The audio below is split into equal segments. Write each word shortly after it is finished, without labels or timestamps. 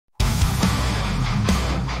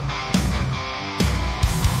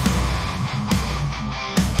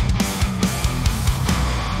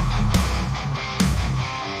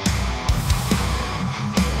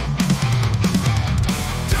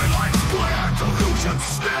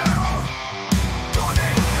snare, gun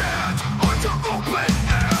in hand, under open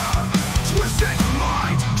air. Twisted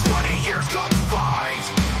mind, 20 years confined.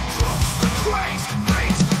 Crooks, the crazed,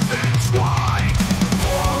 fate entwined.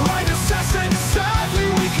 Blind assassin, sadly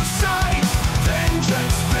we can sight.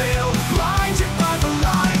 Vengeance veiled, blinded by the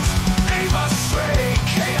light. Aim astray,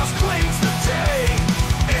 chaos claims the day.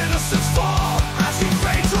 Innocents fall as he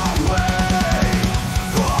fades away.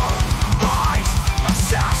 Blind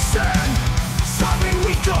assassin, sadly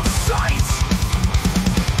weak of sight.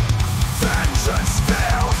 Vengeance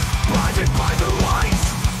veiled, blinded by the light.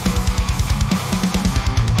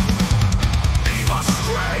 Aim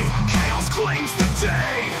astray, chaos claims the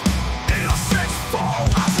day. Innocents fall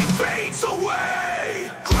as he fades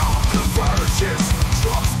away. Ground converges,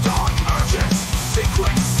 drums dawn urges.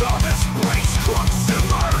 Secret service breaks, crooks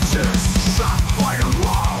emerges. Shot fired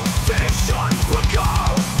low, vision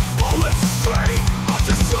beguiled. Bullets stray,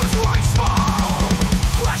 understood right smile.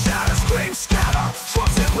 Flash out a scream, scatter.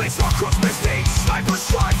 Trucks and links for crooks mistakes. Sniper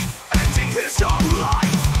strike, ending his own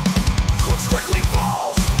life. Crooks quickly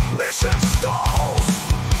falls, mission stalls.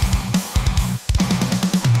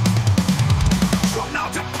 From now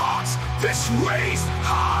departs, this raised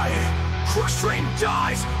high. Crooks dream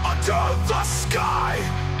dies under the sky.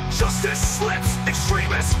 Justice slips,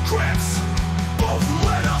 extremist grips. Both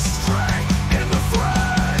led astray in the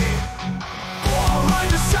fray.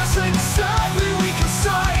 Blind assassin, sadly we can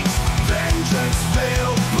sight. Vengeance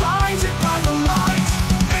veiled, blinded by the light.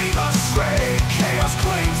 Aim astray, chaos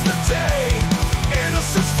claims the day.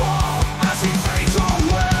 Innocents fall as he fades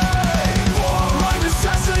away. Blind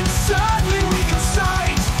assassin, sadly we can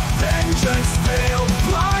sight. Vengeance veiled,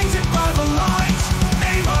 blinded by the light.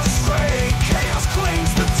 Aim astray, chaos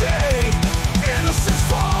claims the day. Innocents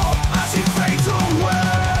fall as he fades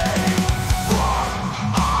away.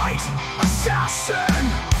 Blind assassin,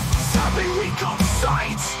 sadly weak of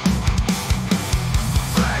sight.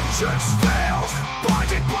 Vengeance veiled.